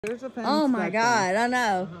There's a fence. Oh my God, I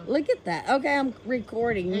know. Look at that. Okay, I'm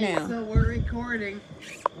recording now. So we're recording.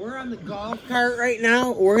 We're on the golf cart right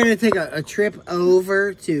now. We're going to take a trip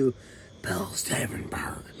over to Bell's Tavern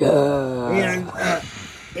Park. And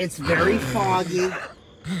it's very foggy.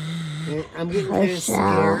 And I'm getting kind of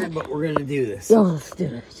scared, but we're going to do this. Oh, let's do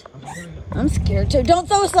it. I'm scared too. Don't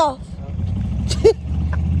throw us off.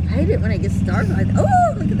 I hate it when it gets started like that.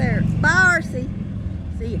 Oh, look at there. Bye, RC.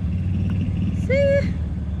 See ya. See ya.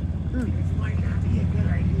 This might not be a good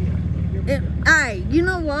idea. Hey, you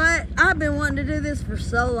know what? I've been wanting to do this for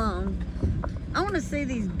so long. I want to see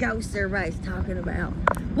these ghosts everybody's talking about.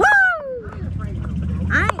 Woo! That's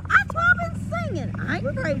what I've been singing. I ain't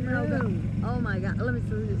afraid of no ghost. Oh my God. Let me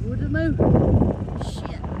see this. Where's the moon?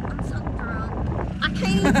 Shit. I'm so drunk. I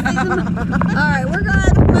can't even see the moon. Alright, we're going to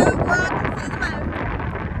have to move where I can see the moon.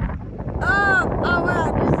 Oh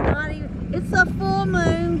wow. It's not even. It's a full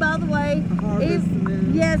moon, by the way. A harvest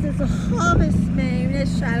moon. Yes, it's a harvest moon.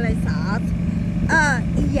 It's chalet sauce.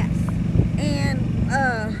 Yes. And,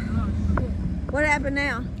 what happened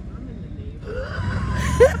now?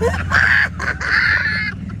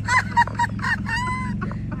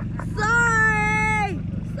 Sorry!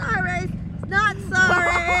 Sorry! Not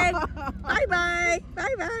sorry! Bye-bye!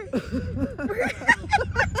 Bye-bye!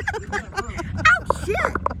 Oh,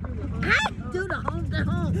 shit! Hey! Do the home to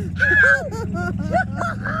home!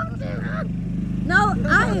 No,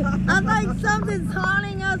 I think something's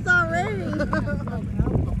haunting us already.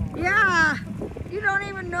 Yeah, you don't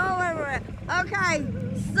even know where we're at. Okay,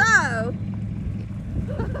 so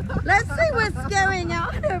let's see what's going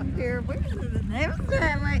on up here. Where's the next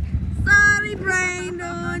time? Sorry,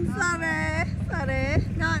 Brandon. Sorry.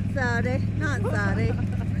 Not sorry. Hey,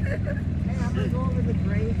 I'm going to go over the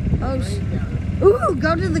grave. Oh, shit. Ooh,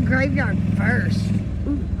 go to the graveyard first.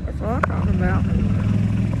 Ooh, that's what I'm talking about.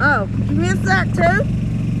 Oh, you missed that too?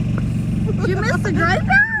 Did you miss the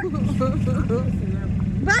graveyard?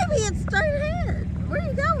 Baby, it's straight ahead. Where are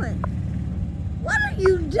you going? What are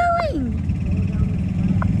you doing?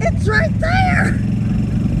 It's right there.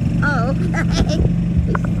 Oh, okay.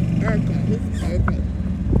 He's crazy.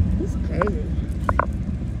 He's crazy.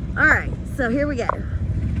 All right, so here we go.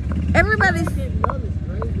 Everybody's...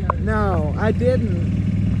 No, I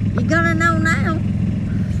didn't. You gonna know now.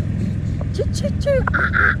 Choo-choo-choo.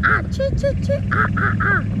 Choo-choo-choo.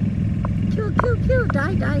 Kill.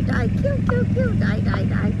 Die. Kill. Die.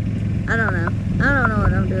 I don't know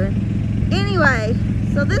what I'm doing. Anyway,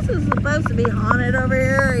 so this is supposed to be haunted over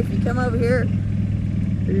here. If you come over here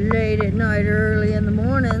late at night, early in the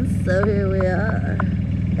morning. So here we are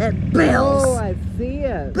at Bell's. Oh, I see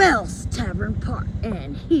it. Bell's Tavern Park.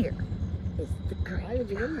 And here is the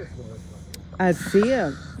graveyard. I see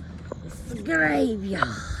it. It's the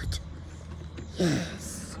graveyard.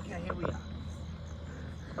 Yes. Okay, here we are.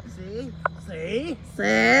 See? See?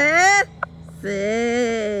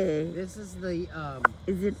 This is the,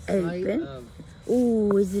 Is it site open? of...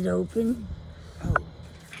 Ooh, is it open? Oh.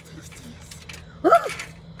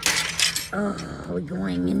 Oh, we're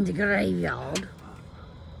going in the graveyard.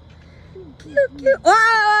 Cute. Whoa,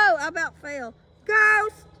 I about fell.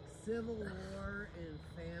 Ghost! Civil War and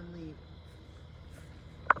family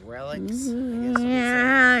relics, I guess we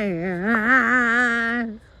say. Yeah.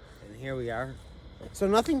 And here we are. So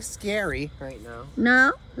nothing scary right now.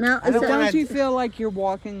 No. I don't wanna- Don't you feel like you're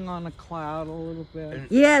walking on a cloud a little bit?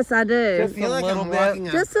 Yes, I do. I feel like I'm walking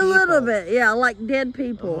on Just a people. little bit. Yeah, like dead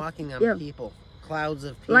people. I'm walking on Yeah. people. Clouds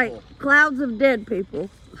of people. Like clouds of dead people.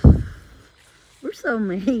 We're so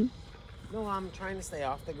mean. No, I'm trying to stay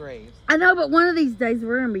off the graves. I know, but one of these days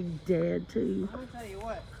we're gonna be dead too. I'm gonna tell you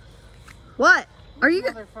what. What? Are you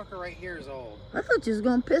This gonna... motherfucker right here is old. I thought you was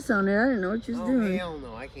gonna piss on it. I didn't know what you was Oh, doing. hell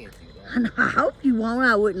no, I can't do I hope you won't.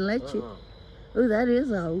 I wouldn't let that. you. Ooh, that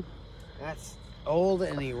is old. That's old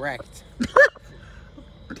and erect.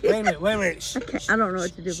 Wait a minute. Shh, Okay, shh, I don't know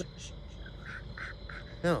what shh, to do, shh, but- shh.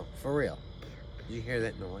 No, for real. Did you hear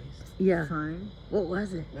that noise? Yeah. Fine. What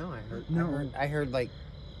was it? No, I heard. No. I heard like.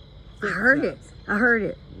 I heard it. I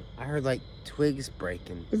heard like twigs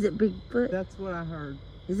breaking. Is it Bigfoot? That's what I heard.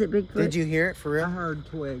 Is it Bigfoot? Did you hear it for real? I heard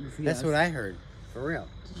twigs. That's yes. what I heard. For real.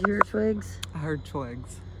 Did you hear twigs? I heard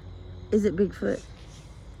twigs. Is it Bigfoot?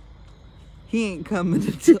 He ain't coming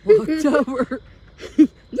until October.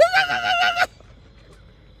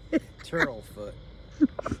 Turtlefoot.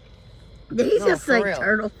 Did he No, just for say real.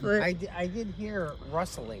 Turtlefoot? I did hear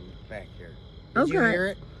rustling back here. Did you Okay. hear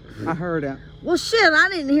it? I heard it. Well, shit, I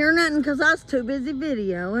didn't hear nothing because I was too busy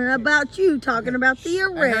videoing about you talking about the I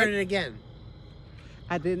heard erect. it again.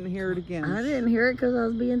 I didn't hear it again. I didn't hear it because I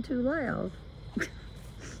was being too loud.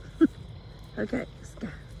 Okay, let's go.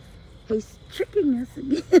 He's tricking us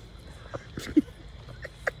again.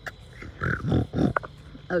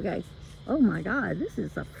 Okay. Oh my God, this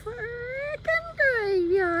is a freaking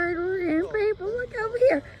graveyard. We're in people. Look over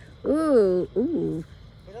here. Ooh, ooh.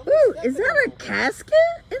 Ooh, is that a casket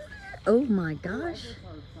in there? Oh my gosh.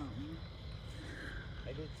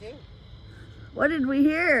 I did too. What did we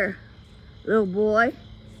hear, little boy?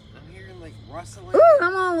 I'm hearing like rustling. Ooh,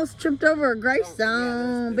 I'm almost tripped over a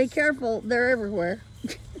gravestone. Oh, yeah, Be careful, they're everywhere.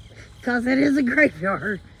 Because it is a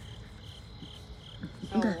graveyard.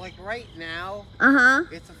 So, like right now,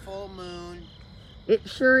 it's a full moon. It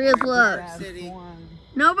sure is, look. City.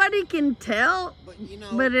 Nobody can tell, But you know,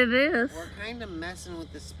 but it is. we're kind of messing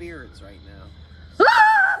with the spirits right now.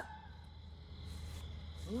 Ah!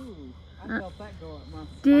 Ooh, I felt that go up my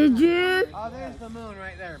Did you? Oh, there's the moon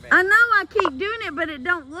right there, baby. I know I keep doing it, but it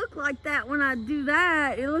don't look like that when I do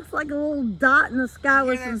that. It looks like a little dot in the sky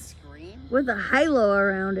with some, with a halo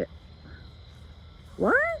around it.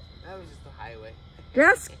 What? That was just the highway.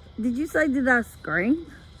 Did you say, did I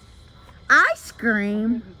scream? Ice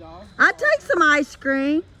cream? I take some ice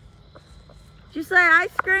cream. Did you say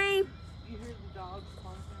ice cream? You hear the dogs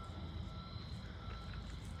barking?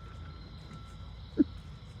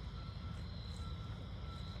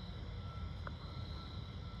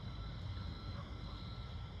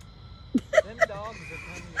 Them dogs are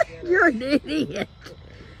coming to get us. You're an idiot.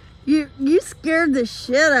 You scared the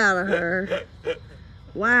shit out of her.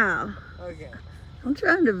 Wow. Okay. I'm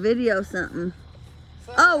trying to video something.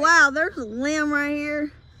 So, Oh wow, there's a limb right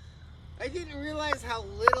here. I didn't realize how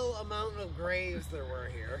little amount of graves there were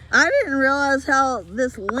here. I didn't realize how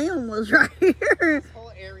this limb was right here. This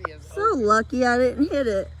whole area is So open. lucky I didn't hit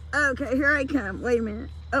it. Okay, here I come. Wait a minute.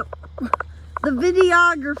 Oh, the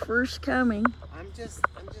videographer's coming. I'm just,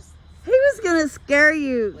 He was gonna scare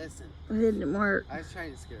you. listen. It didn't work. I was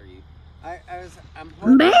trying to scare you. I'm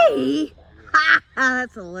hoping. Me? Ha!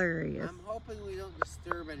 That's hilarious. I'm hoping we don't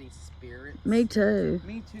disturb any spirits. Me too.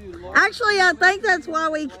 Me too, Lord. Actually, I think that's why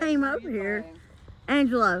we came over here.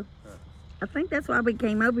 Angelo, I think that's why we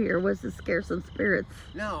came over here, was to scare some spirits.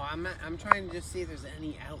 No, I'm trying to just see if there's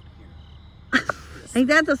any out here. Ain't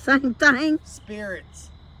that the same thing? Spirits,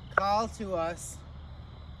 call to us.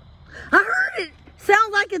 I heard it.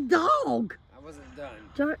 Sounds like a dog. I wasn't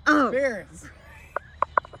done. Oh. Spirits,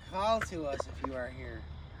 call to us if you are here.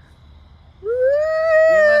 Woo!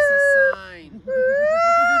 Give us a sign.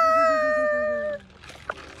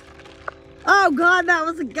 Oh God, that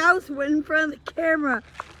was a ghost went in front of the camera.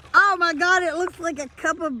 Oh my God, it looks like a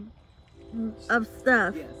cup of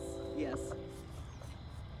stuff. Yes, yes.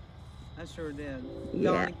 I sure did.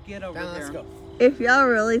 Yeah. Donna, get over Now there. let's go. If y'all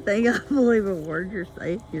really think I believe a word you're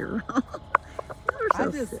saying, you're wrong. You're so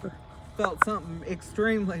I just silly. felt something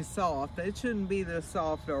extremely soft. It shouldn't be this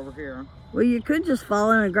soft over here. Well, you could just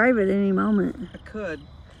fall in a grave at any moment. I could.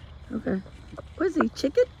 Okay. Was he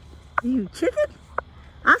chicken? Are you chicken?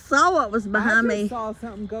 I saw what was behind I just me. saw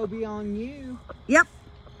something go beyond you. Yep.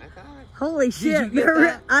 I thought. Holy shit. you get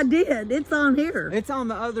that? I did. It's on here. It's on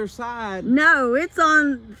the other side. No, it's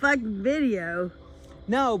on fucking video.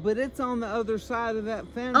 No, but it's on the other side of that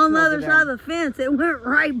fence. On the over other there. side of the fence. It went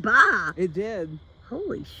right by. It did.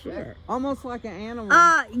 Holy shit. Almost like an animal.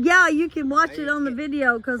 Yeah, you can watch Are it you on the kidding?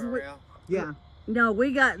 video because For we, real? yeah. no,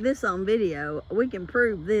 we got this on video. We can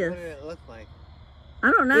prove this. What did it look like?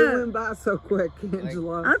 I don't It know. went by so quick,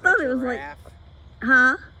 Angela. I thought it was like, Giraffe?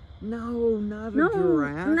 huh? No, not a No,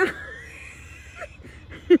 giraffe.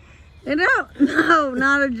 no,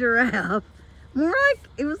 not a giraffe. More like,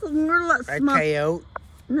 it was more like A small. coyote?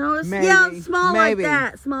 No, it's, Maybe, yeah, small maybe. like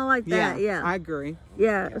that. Small like that, yeah. I agree.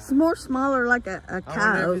 Yeah, it's more smaller like a I wonder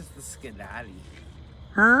coyote. if it's the Skidati.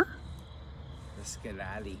 Huh? The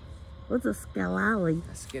Skidati. What's a scalali?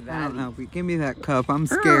 The I don't Skidati. know. Give me that cup. I'm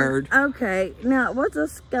scared. Oh, okay, now what's a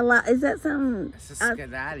scalali? Is that something? It's a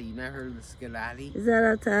Skidati. You never heard of the Skidati? Is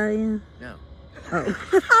that Italian? No. Oh,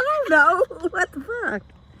 I don't know. What the fuck?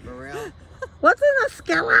 For real? What's in a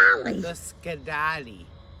scalali? The Skidati.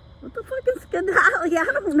 What the fuck is scalali? I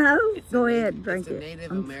don't know. It's Go a ahead, Native- drink it's it. a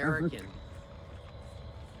Native I'm sorry. American.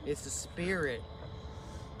 It's a spirit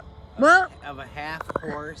Well, of a half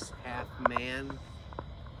horse, half man.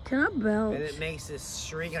 can I belch? And it makes this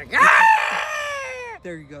shriek like, ah!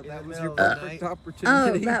 There you go. In That the was middle your of the perfect night. Oh,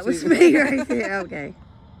 opportunity. that was to- me right there. Okay.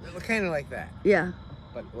 Kind of like that, Yeah.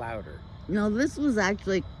 but louder. No, this was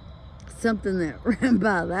actually something that ran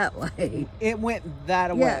by that way. It went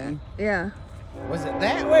that Yeah. way. Yeah. Was it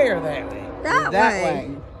that way or that way? That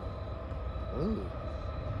way. Ooh.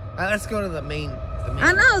 Let's go to the main.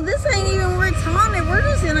 I know, this ain't even where it's haunted. We're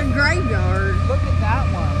just in a graveyard. Look at that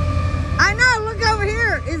one. I know, look over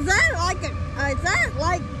here. Is that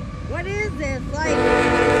like What is this? Like,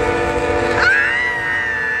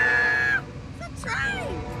 it's a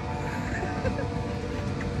train.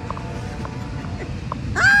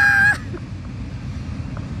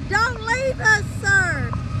 Don't leave us,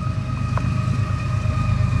 sir.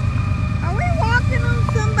 Are we walking on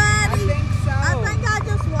somebody? I think so. I think I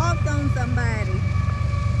just walked on somebody.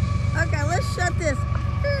 Okay, let's shut this.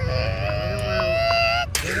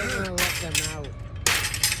 We don't want to let them out.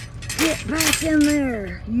 Get back in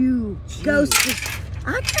there, you ghosted.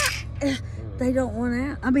 I can't. They don't want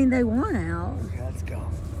out. I mean, they want out. Okay, let's go.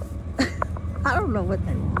 I don't know what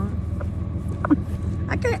they want.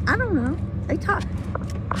 I can't. I don't know. They talk.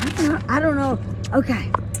 I don't know.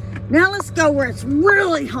 Okay, now let's go where it's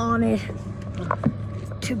really haunted.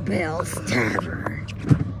 To Bell's Tavern.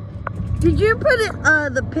 Did you put it,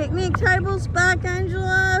 the picnic tables back,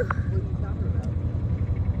 Angelo?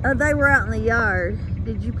 They were out in the yard.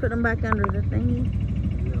 Did you put them back under the thingy?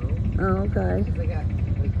 No. Oh, okay. They got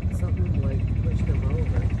like something like pushed them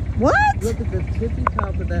over. What? Look at the tippy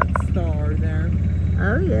top of that star there.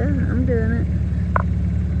 Oh yeah, I'm doing it.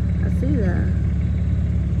 I see that.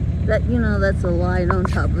 That, you know, that's a light on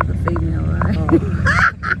top of the female, right? Oh.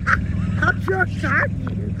 How short are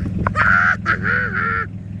you?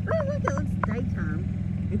 Oh, look, it looks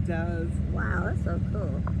daytime. It does. Wow, that's so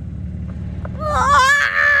cool.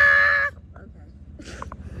 Okay.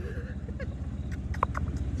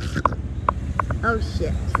 Oh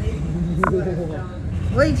shit.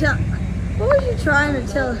 What was you trying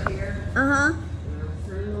to tell? Uh-huh.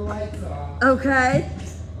 Turn the lights off. Okay.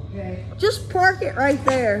 Okay. Just park it right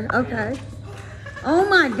there. Okay. Oh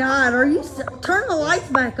my God, are you turn the lights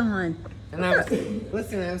back on? And I was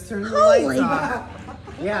turning the Holy lights off.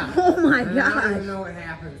 Yeah. Oh my And I don't even gosh. know what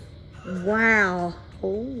happened. Wow.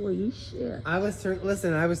 Holy shit. I was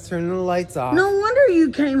turning the lights off. No wonder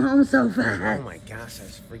you came home so Oh fast. my gosh, I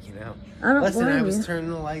was freaking out. I don't Listen, blame I was you. turning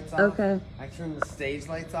the lights off. Okay. I turned the stage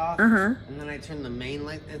lights off. Uh-huh. And then I turned the main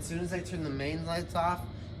light. As soon as I turned the main lights off,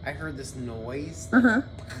 I heard this noise. Uh-huh.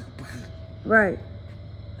 Right.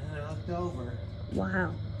 And I looked over.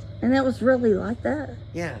 Wow. And that was really like that?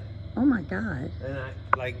 Yeah. Oh my God. And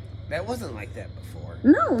that wasn't like that before.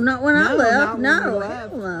 No, not when I left. not when No, we left.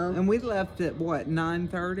 hell no. And we left at what,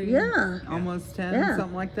 9:30? Yeah. Almost 10, Yeah.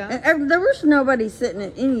 something like that. And there was nobody sitting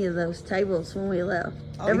at any of those tables when we left.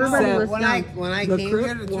 Everybody except was when gone. I The came here to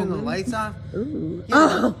Crip turn the woman. lights off. Ooh. Yeah,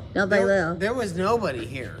 Oh, no, they left. There was nobody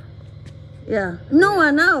here. Yeah. No,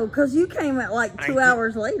 I know, because you came at like I 2 did.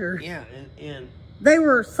 hours later. Yeah, and They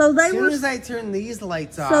were, so they as soon were, as I turned these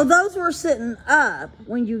lights off. so those were sitting up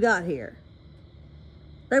when you got here.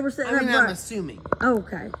 They were sitting I mean, up. I'm Right. assuming. Oh,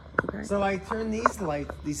 okay. Okay. So I turned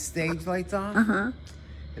these stage lights off. Uh-huh.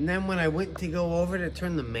 And then when I went to go over to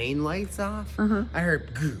turn the main lights off, Uh-huh. I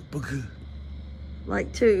heard goo, bagoo.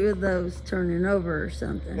 Like 2 of those turning over or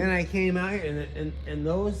something. Then I came out here and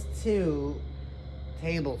those 2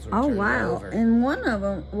 tables were Oh, turned wow. over. And one of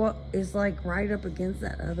them is like right up against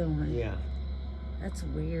that other one. Yeah. That's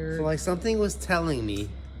weird. So like something was telling me,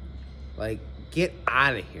 like, get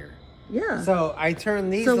out of here. Yeah. So I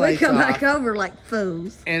turned these So we lights come off, back over like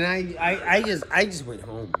fools. and I just went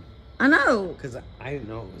home I know. because I didn't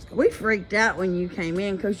know it was going. We freaked out when you came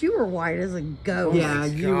in because you were white as a ghost. Yeah,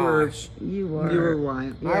 you were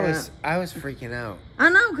right. Yeah. I was freaking out. I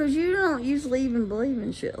know, because you don't usually even believe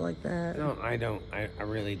in shit like that. No, I don't. I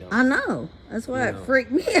really don't. I know. That's why it No.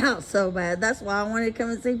 freaked me out so bad. That's why I wanted to come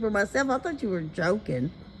and see for myself. I thought you were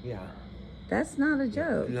joking. Yeah. That's not a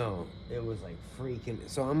joke. No, it was like freaking.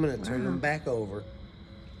 So I'm gonna turn them back over.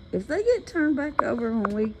 If they get turned back over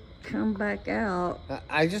when we come back out,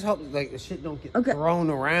 I just hope like the shit don't get Okay. thrown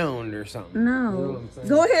around or something. no. You know what I'm saying?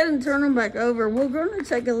 Go ahead and turn them back over. We're going to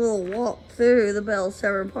take a little walk through the Bell's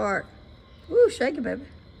Tavern Park. Ooh, shake it, baby.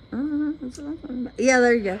 That's what I'm talking about. Yeah,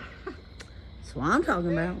 there you go. That's what I'm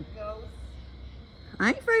talking about. I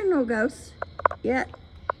ain't afraid of no ghosts. Yet.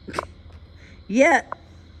 Yet.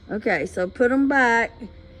 Okay, so put them back.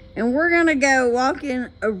 And we're going to go walking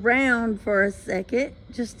around for a second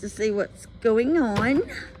just to see what's going on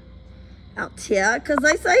out here. Because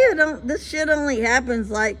they say this shit only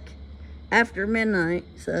happens like after midnight.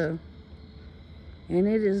 So, and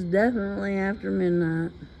it is definitely after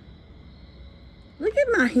midnight. Look at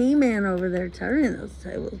my He-Man over there turning those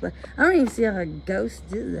tables. But I don't even see how a ghost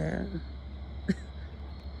do that.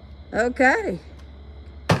 Okay.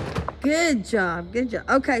 Good job. Good job.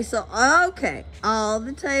 Okay, so, okay. All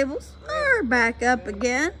the tables are back up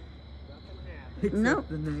again. Except No.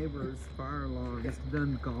 the neighbor's fire alarm has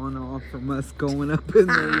done gone off from us going up in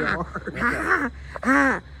the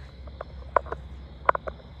yard.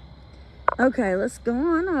 Okay, let's go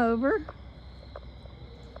on over.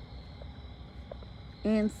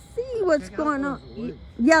 and see what's Check out going those on. woods.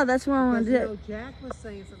 Yeah, that's what I want Because, to you do. know, Jack was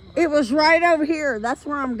saying something about It was right over here. That's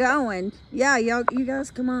where I'm going. Yeah, y'all, you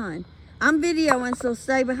guys come on. I'm videoing, so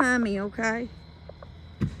stay behind me, okay?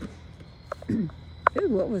 Ooh,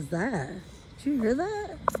 what was that? Did you hear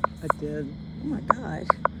that? I did. Oh my God.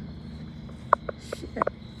 Shit.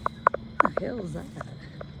 What the hell is that?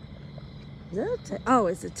 Is that a oh,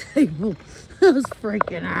 it's a table. I was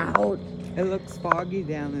freaking out. It looks foggy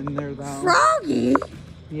down in there, though. Froggy?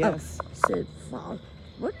 Yes. Oh, said frog.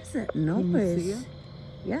 What is that Can you noise? see it?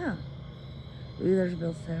 Yeah. Ooh, there's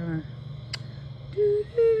Bill's Tavern. Did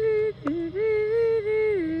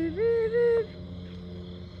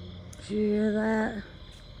you hear that?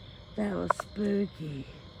 That was spooky.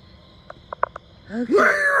 Okay.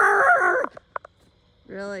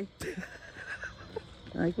 Really?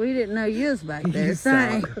 Like we didn't know you was back there. You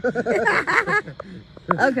Dang.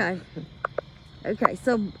 Okay. Okay.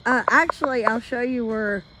 So actually, I'll show you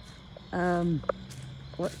where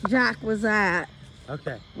what Jack was at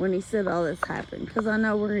Okay. when he said all this happened, because I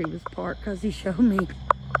know where he was parked because he showed me.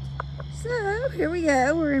 So here we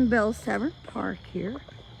go. We're in Bell's Tavern Park here,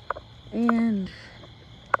 and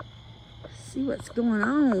see what's going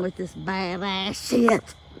on with this badass shit.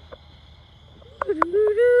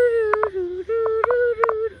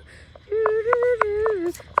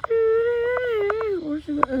 Where's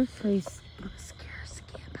the oh, he's gonna scare us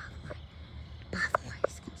again, by the way. By the way,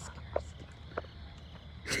 he's gonna scare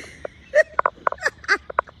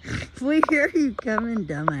us again. We hear you coming,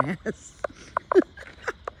 dumbass.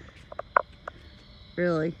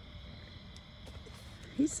 Really?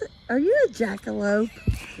 Are you a jackalope?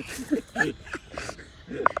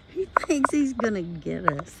 He thinks he's gonna get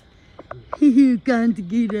us. You can't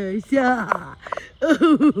get us. Yeah.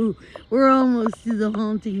 Oh, we're almost to the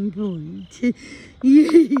haunting point.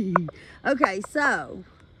 Okay, so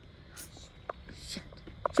shit.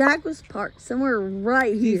 Jack was parked somewhere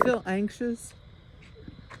right Do you here. feel anxious?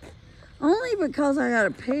 Only because I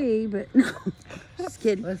gotta pee, but no. Just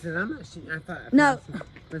kidding. Listen, I'm not shooting. I thought. No.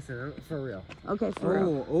 Listen, for real. Okay, for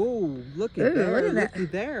real. Oh, look at Ooh, there. look at that. Looky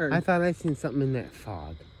there. I thought I seen something in that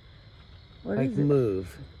fog. What Like is it?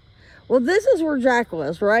 move. Well, this is where Jack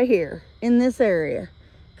was, right here, in this area.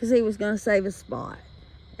 Because he was going to save a spot.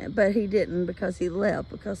 But he didn't because he left.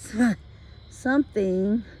 Because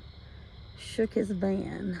something shook his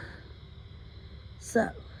van. So,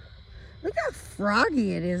 look how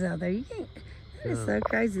froggy it is out there. You can't... That is so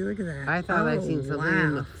crazy. Look at that. I thought I seen something in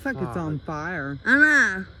the Looks like it's on fire.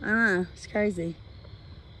 I know. It's crazy.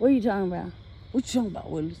 What are you talking about? What you talking about,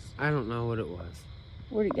 Willis? I don't know what it was.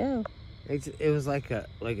 Where'd it go? It was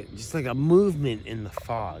just like a movement in the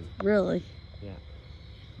fog. Really? Yeah.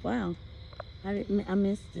 Wow. I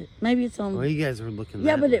missed it. Maybe it's on... Well, you guys were looking.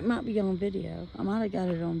 Yeah, that but way. it might be on video. I might have got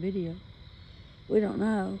it on video. We don't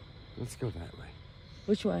know. Let's go that way.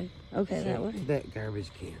 Which way? Okay, that way. To that garbage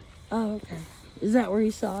can. Oh, okay. Is that where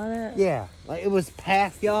you saw it at? Yeah, like it was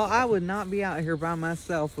past. Y'all, I would not be out here by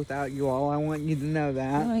myself without you all. I want you to know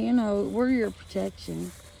that. Well, you know, we're your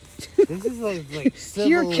protection. This is like civil.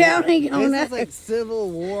 You're counting on This us. is like Civil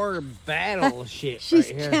War battle shit. She's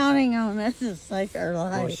right here. counting on us to save her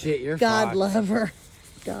life. Oh shit, you're God fucked. love her.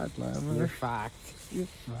 God love You're her. fucked. You're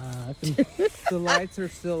fucked. The lights are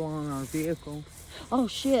still on our vehicle. Oh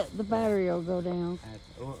shit, the battery will go down.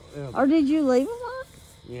 That's- Or did you leave them on?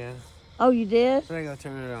 Yeah. Oh, you did? Should I go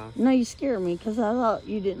turn it off? No, you scared me because I thought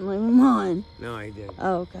you didn't leave them on. No, I did.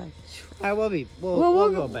 Oh, okay. I will be.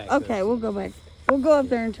 We'll go back. Okay, we'll go back. We'll go up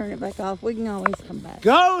there and turn it back off. We can always come back.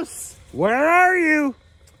 Ghosts, where are you?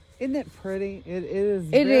 Isn't it pretty? It is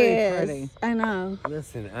It very is. pretty. I know.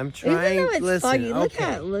 Listen, I'm Even trying. though it's Listen, foggy, look okay.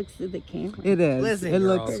 how it looks through the camera. It is. Listen, it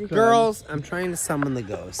girls. looks good. Girls, I'm trying to summon the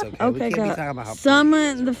ghosts. Okay, we Okay, can't go. be talking about how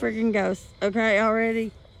Summon the freaking ghost. Okay,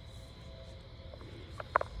 already?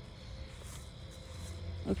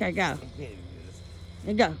 Okay, go.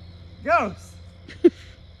 There go. Ghosts,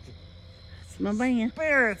 That's my man.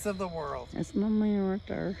 spirits of the world, That's my man right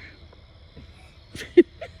there.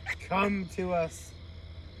 come to us.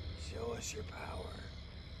 Show us your power.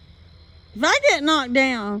 If I get knocked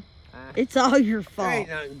down, it's all your There fault. ain't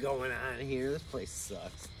nothing going on here. This place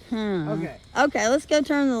sucks. Okay. Okay, let's go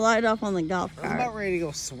turn the light off on the golf I'm about cart. ready to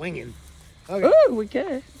go swinging. Okay. Ooh, we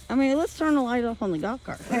could. I mean, let's turn the light off on the golf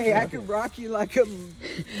cart. Hey, I could rock you like a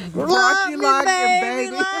Rock you me, like a baby,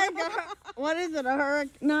 baby. like a, what is it? A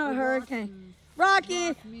hurricane? Not a hurricane. Rocky,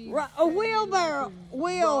 a wheelbarrow,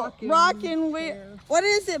 rocking wheel. What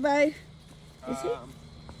is it, babe? Is it?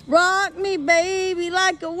 Rock me, baby,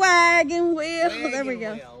 like a wagon wheel. There we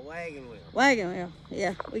go. Wagon wheel. Wagon wheel.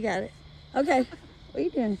 Yeah, we got it. Okay. What are you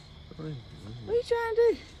doing? What are you trying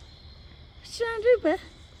to do? What you trying to do, Beth?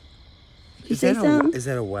 Did you Is see that something? is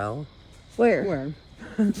that a well? Where? Where?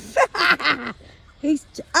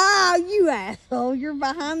 Oh, you asshole. You're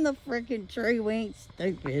behind the freaking tree. We ain't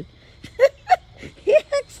stupid. He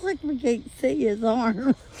acts like we can't see his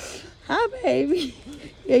arm. Hi, baby.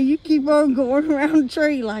 Yeah, you keep on going around the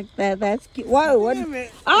tree like that. That's cute. Whoa, what?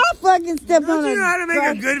 I fucking stepped on Don't a you know how to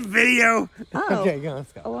make a good video? Oh. Okay, go on,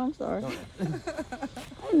 let's go. Oh, I'm sorry. I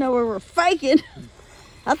didn't know we were faking.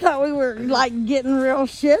 I thought we were like getting real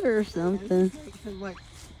shit or something. Like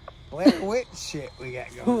Black Witch shit we got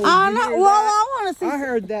going. Oh, you no. hear Well, that? I want to see. I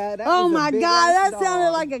heard that. That Oh was a my big God, ass that sounded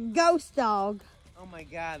dog. like a ghost dog. Oh my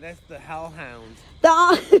God, that's the hellhound.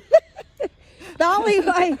 The only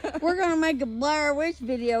way we're gonna make a Blair Witch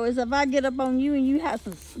video is if I get up on you and you have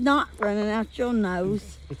some snot running out your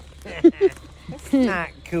nose. That's not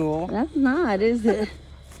cool. That's not, is it?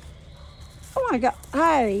 Oh my God!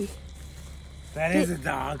 Hey, That is a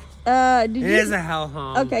dog. did It you? is a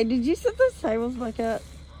hellhound. Okay, did you set those tables back up?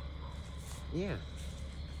 Yeah.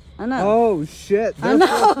 I know. Oh shit! I They're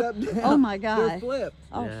know. flipped up down. Oh my They're God! flipped.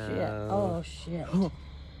 Oh No. shit! Oh shit!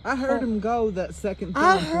 I heard him go that second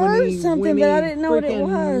I time. heard something, but I didn't know what it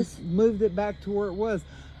freaking was. Moved it back to where it was.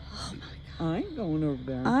 Oh my God! I ain't going over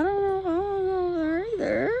there. I don't know if I want to go there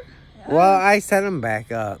either. Well, I set them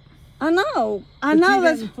back up. I know. I But know you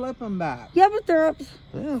that's. didn't flip them back. Yeah, but they're up.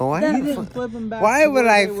 Why, That- You didn't flip them back. why to would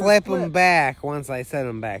where I they were flip them flipped. back once I set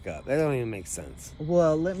them back up? That don't even make sense.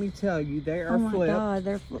 Well, let me tell you, they are Oh my flipped. God,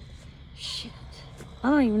 they're shit. I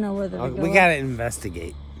don't even know whether to go. We gotta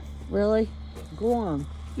investigate. Really? Go on.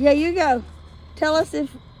 Yeah, you go. Tell us if.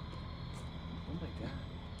 Oh my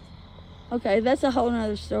God. Okay, that's a whole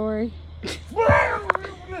nother story.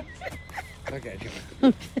 Okay.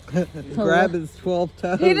 Grab his 12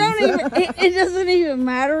 toes. He don't even. It doesn't even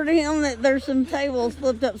matter to him that there's some tables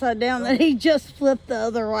flipped upside down that he just flipped the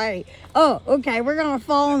other way. Oh, okay, we're gonna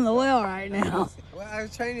fall in the well right now. Well, I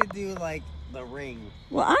was trying to do like the ring.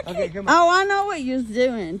 Well, I can't. Okay, come on. Oh, I know what you was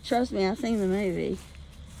doing. Trust me, I've seen the movie.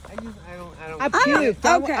 I don't. I puked.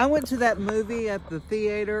 I okay. I went to that movie at the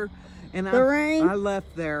theater, and The Ring? I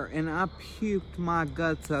left there, and I puked my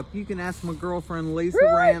guts up. You can ask my girlfriend Lisa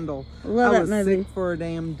Really? Randall. Love I that was movie. sick for a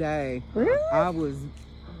damn day. Really? I was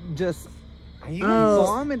just Are you Oh.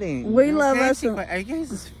 vomiting. We love us. some... Are you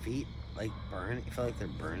guys' feet like burning? You feel like they're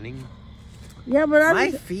burning? Yeah, but I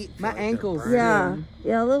My just, feet. Feel my like they're ankles, burning.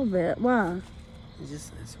 yeah, a little bit. Why?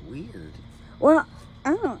 It's weird. Well,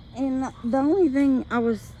 I don't. And the only thing I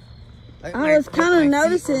was, Like I was kinda my feet or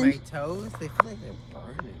noticing- my toes. They feel like they're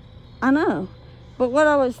burning. I know, but what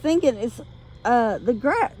I was thinking is,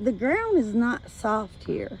 the ground is not soft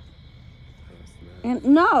here. And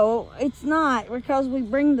no, it's not, because we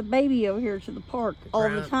bring the baby over here to the park all the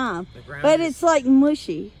ground- time. The ground But is, it's like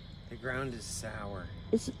mushy. the ground is sour.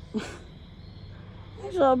 It's.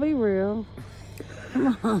 I'll be real.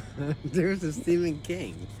 Come on. There's a Stephen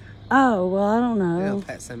King. Oh well, I don't You know. know,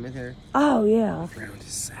 Pet Cemetery. Oh yeah. The ground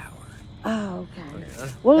is sour. Oh okay.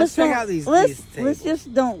 Okay, Well, let's check don't- out these let's tables.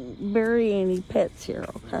 just don't bury any pets here,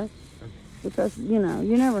 okay? Because you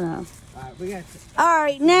never know. All right, we got. All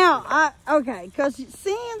right, now because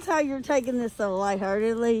seeing how you're taking this so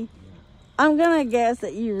lightheartedly, I'm gonna guess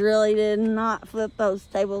that you really did not flip those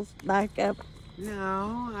tables back up.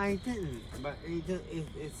 No, I didn't. But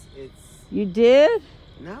it's You did?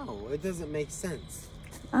 no, it doesn't make sense.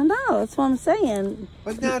 I know. That's what I'm saying.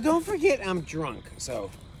 But now, don't forget, I'm drunk, so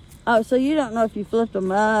Oh, so you don't know if you flipped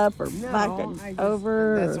them up or no, back I and just,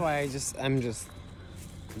 over? That's or- why I'm just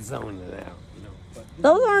zoning it out, But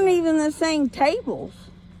Those aren't even the same tables.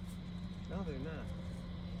 No, they're not.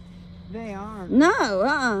 They aren't.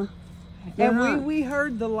 No, They're And not. we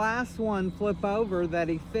heard the last one flip over that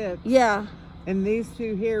he fixed. Yeah. And these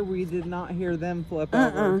two here, we did not hear them flip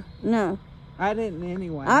over. No. I didn't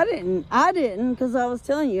anyway. I didn't, because I was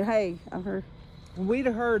telling you, hey, I've heard. We'd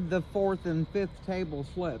heard the fourth and fifth table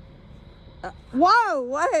flip. Whoa,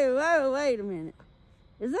 wait a minute.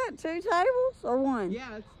 Is that 2 tables or 1?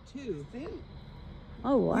 Yeah, it's 2.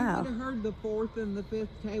 Oh, We wow. would have heard the fourth and the fifth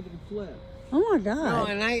table flip. Oh, my No, God.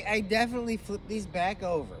 and I definitely flipped these back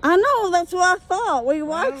over. I know, that's what I thought. We I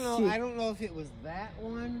watched don't know. you. I don't know if it was that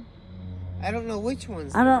one. I don't know which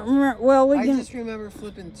ones. I don't remember. Well, I can. just remember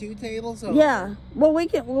flipping 2 tables over. Yeah. Well,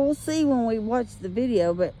 we'll see when we watch the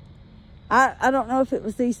video, but I don't know if it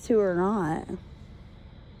was these 2 or not.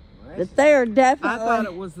 What? But they are I definitely. thought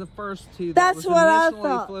it was the first 2 that That's was what I initially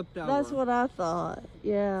thought. flipped over. That's what I thought.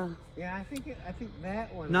 Yeah. Yeah, I think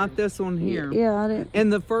that one. Not this one here. Yeah, I didn't.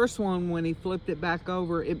 And the first one, when he flipped it back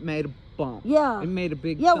over, it made a bump. Yeah. It made a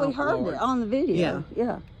big Yeah, thump we heard lower. it on the video.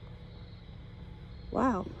 Yeah.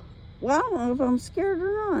 Wow. Well, I don't know if I'm scared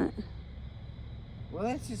or not. Well,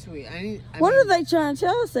 that's just weird. What are they trying to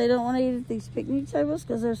tell us? They don't want to eat at these picnic tables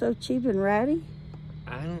because they're so cheap and ratty?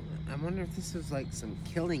 I wonder if this was like some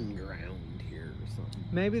killing ground here or something.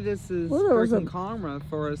 Maybe this is Well, there was freaking karma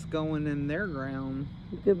for us going in their ground.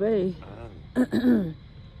 It could be.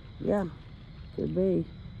 Yeah, could be.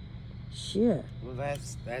 Shit. Well,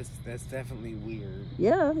 that's definitely weird.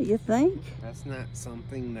 Yeah, you think? That's not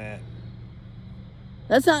something that...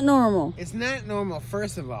 That's not normal. It's not normal,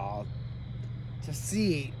 first of all, to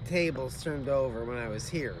see tables turned over when I was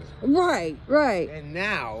here. Right, right. And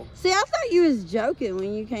now... See, I thought you was joking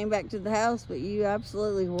when you came back to the house, but you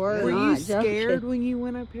absolutely were Were not you joking. scared when you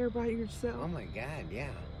went up here by yourself? Oh my God, yeah.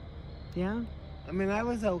 Yeah? I mean, I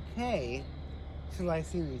was okay till I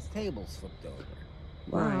seen these tables flipped over.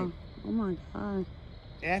 Wow. Right. Oh my God.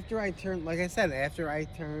 After I turned, like I said, after I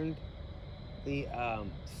turned the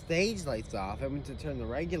stage lights off, I went to turn the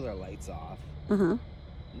regular lights off. Uh-huh.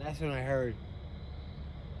 And that's when I heard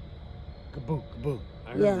kaboom, kaboom.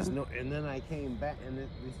 I heard Yeah. this and then I came back and these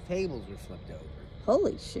tables were flipped over.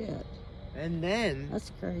 Holy shit. And then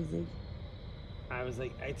That's crazy. I was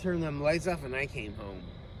like, I turned them lights off and I came home.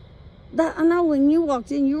 I know when you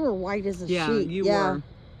walked in, you were white as a Yeah, sheet. you yeah. were.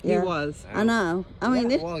 Yeah. He was. I know. I mean,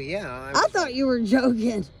 yeah, well, yeah. I thought you were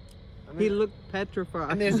joking. I mean, He looked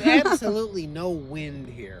petrified. and there's absolutely no wind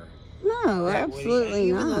here. No, That absolutely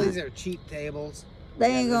even though not. these are cheap tables. They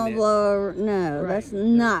ain't yeah, gonna they're- blow over. No, Right. that's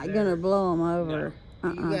not They're- gonna blow them over.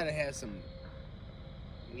 You gotta have some,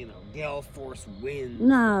 gale force wind.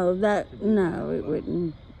 No, no, it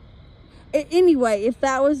wouldn't. Anyway, if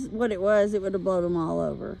that was what it was, it would have blown them all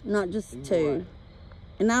over. Not just Right. two.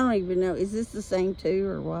 And I don't even know, is this the same two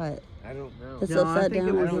or what? I don't know. It's no, I upside think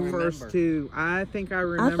down it was again. the first remember. two. I think I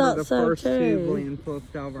remember thought the so, first too. two being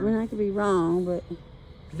flipped I mean, over. I could be wrong, but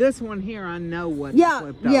This one here, I know what yeah,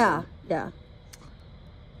 flipped yeah, over. yeah.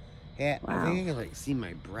 Yeah, I Wow. think I can like see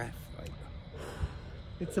my breath. Like,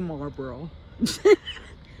 It's a Marlboro.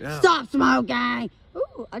 no, Stop smoking!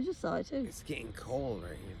 Ooh, I just saw it too. It's getting cold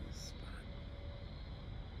right here in this spot.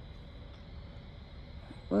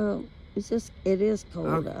 Well, it is cold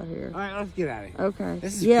Okay. out here. All right, let's get out of here. Okay.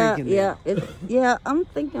 This is yeah, freaking yeah, yeah. I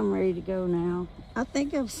think I'm ready to go now. I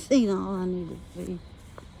think I've seen all I need to see.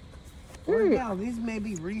 Well, There- yeah, these may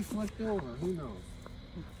be re-flipped over. Who knows?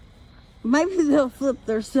 Maybe they'll flip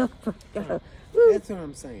their stuff back up. Ooh, That's what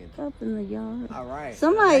I'm saying. up in the yard. All right.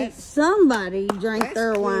 Somebody drank That's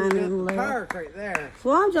their wine cleaning and up the left. park right there. That's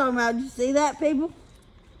what I'm talking about. Did you see that, people?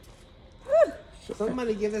 Whew, shit.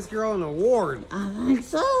 Somebody give this girl an award. I think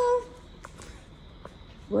so.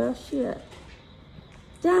 Well, shit.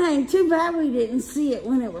 Dang, too bad we didn't see it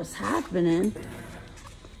when it was happening.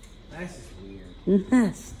 That's just weird.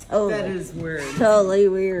 That's totally, That is weird. totally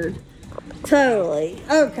weird. Totally.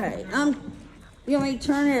 Okay. You want me to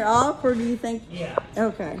turn it off or do you think? Yeah.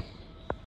 Okay.